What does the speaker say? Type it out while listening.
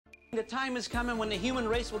The time is coming when the human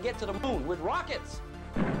race will get to the moon with rockets.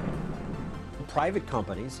 Private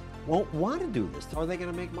companies won't want to do this. How are they going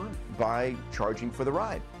to make money? By charging for the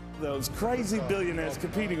ride. Those crazy billionaires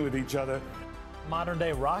competing with each other.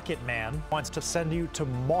 Modern-day rocket man wants to send you to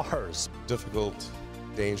Mars. Difficult,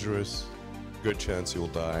 dangerous, good chance you'll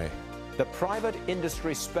die. The private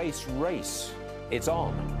industry space race. It's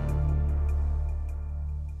on.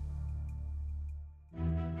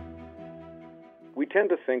 We tend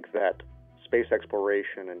to think that space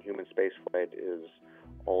exploration and human spaceflight is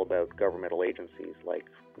all about governmental agencies like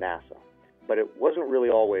NASA. But it wasn't really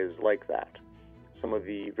always like that. Some of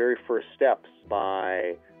the very first steps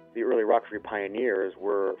by the early rocketry pioneers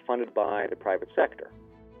were funded by the private sector.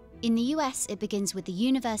 In the US, it begins with the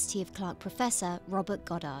University of Clark professor Robert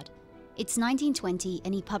Goddard. It's 1920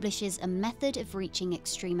 and he publishes a method of reaching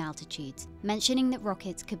extreme altitudes, mentioning that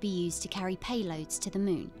rockets could be used to carry payloads to the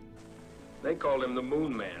moon. They called him the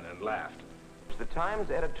Moon Man and laughed. The Times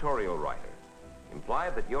editorial writer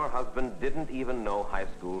implied that your husband didn't even know high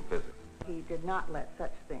school physics. He did not let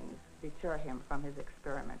such things deter him from his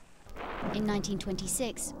experiments. In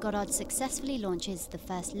 1926, Goddard successfully launches the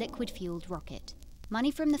first liquid-fueled rocket. Money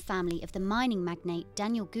from the family of the mining magnate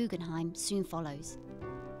Daniel Guggenheim soon follows.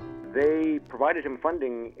 They provided him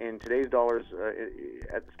funding in today's dollars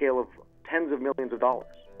at the scale of tens of millions of dollars.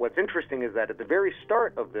 What's interesting is that at the very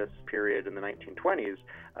start of this period in the 1920s,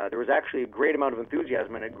 there was actually a great amount of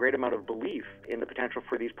enthusiasm and a great amount of belief in the potential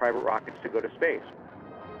for these private rockets to go to space.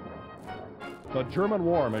 The German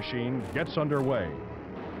war machine gets underway.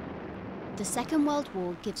 The Second World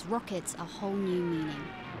War gives rockets a whole new meaning.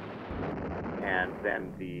 And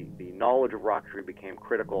then the knowledge of rocketry became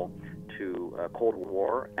critical to Cold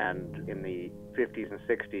War, and in the 50s and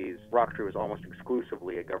 60s, rocketry was almost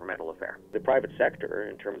exclusively a governmental affair. The private sector,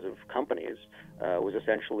 in terms of companies, was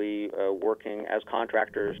essentially working as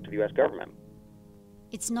contractors to the U.S. government.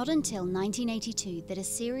 It's not until 1982 that a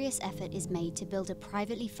serious effort is made to build a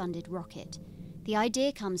privately funded rocket. The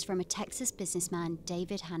idea comes from a Texas businessman,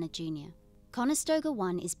 David Hanna Jr. Conestoga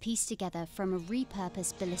 1 is pieced together from a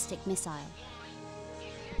repurposed ballistic missile.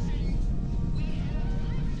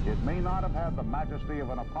 It may not have had the majesty of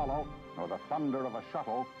an Apollo nor the thunder of a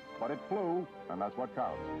shuttle, but it flew, and that's what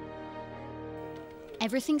counts.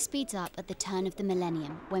 Everything speeds up at the turn of the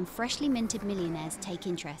millennium when freshly minted millionaires take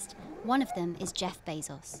interest. One of them is Jeff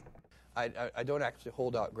Bezos. I don't actually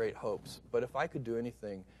hold out great hopes, but if I could do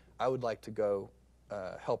anything, I would like to go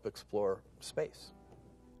help explore space.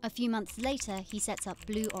 A few months later, he sets up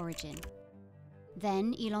Blue Origin.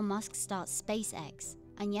 Then Elon Musk starts SpaceX,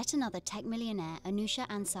 and yet another tech millionaire, Anousheh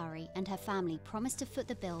Ansari, and her family promise to foot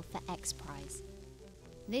the bill for X Prize.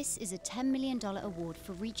 This is a $10 million award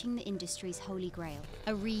for reaching the industry's holy grail,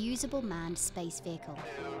 a reusable manned space vehicle.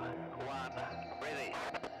 2, 1, ready.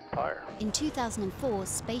 Fire. In 2004,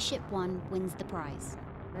 Spaceship One wins the prize.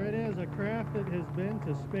 There it is, a craft that has been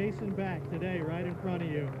to space and back today, right in front of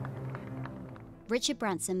you. Richard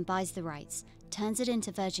Branson buys the rights, turns it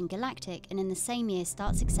into Virgin Galactic, and in the same year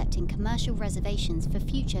starts accepting commercial reservations for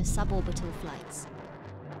future suborbital flights.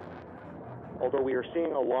 Although we are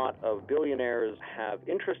seeing a lot of billionaires have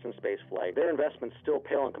interest in spaceflight, their investments still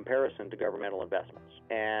pale in comparison to governmental investments.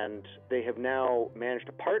 And they have now managed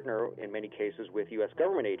to partner, in many cases, with U.S.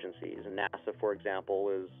 government agencies. And NASA, for example,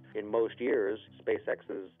 is, in most years,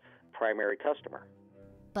 SpaceX's primary customer.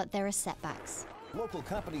 But there are setbacks. Local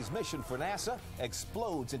company's mission for NASA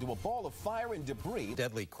explodes into a ball of fire and debris.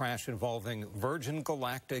 Deadly crash involving Virgin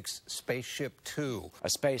Galactic's Spaceship Two, a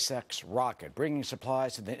SpaceX rocket bringing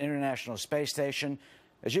supplies to the International Space Station.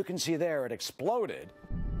 As you can see there, it exploded.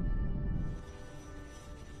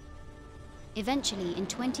 Eventually, in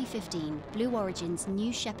 2015, Blue Origin's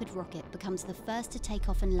New Shepard rocket becomes the first to take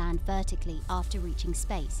off and land vertically after reaching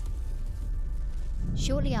space.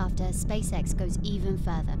 Shortly after, SpaceX goes even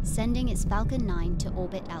further, sending its Falcon 9 to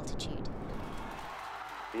orbit altitude.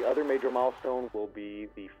 The other major milestone will be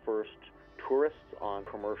the first tourists on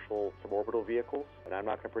commercial suborbital vehicles, and I'm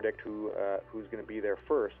not going to predict who's going to be there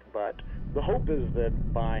first, but the hope is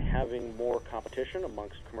that by having more competition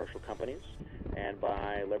amongst commercial companies and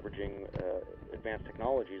by leveraging advanced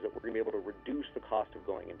technologies, that we're going to be able to reduce the cost of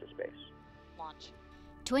going into space. Launch.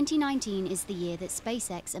 2019 is the year that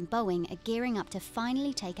SpaceX and Boeing are gearing up to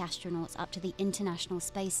finally take astronauts up to the International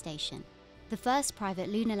Space Station. The first private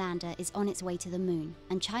lunar lander is on its way to the moon,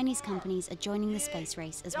 and Chinese companies are joining the space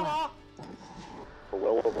race as well. For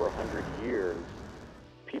well over 100 years,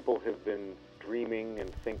 people have been dreaming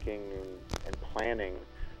and thinking and planning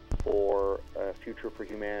for a future for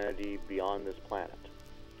humanity beyond this planet.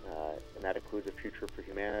 And that includes a future for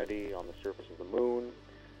humanity on the surface of the moon,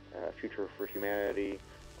 a future for humanity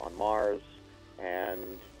on Mars,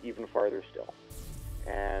 and even farther still.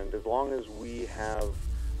 And as long as we have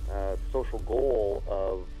the social goal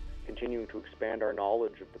of continuing to expand our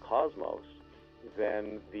knowledge of the cosmos,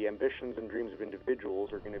 then the ambitions and dreams of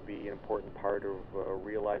individuals are going to be an important part of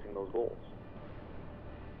realizing those goals.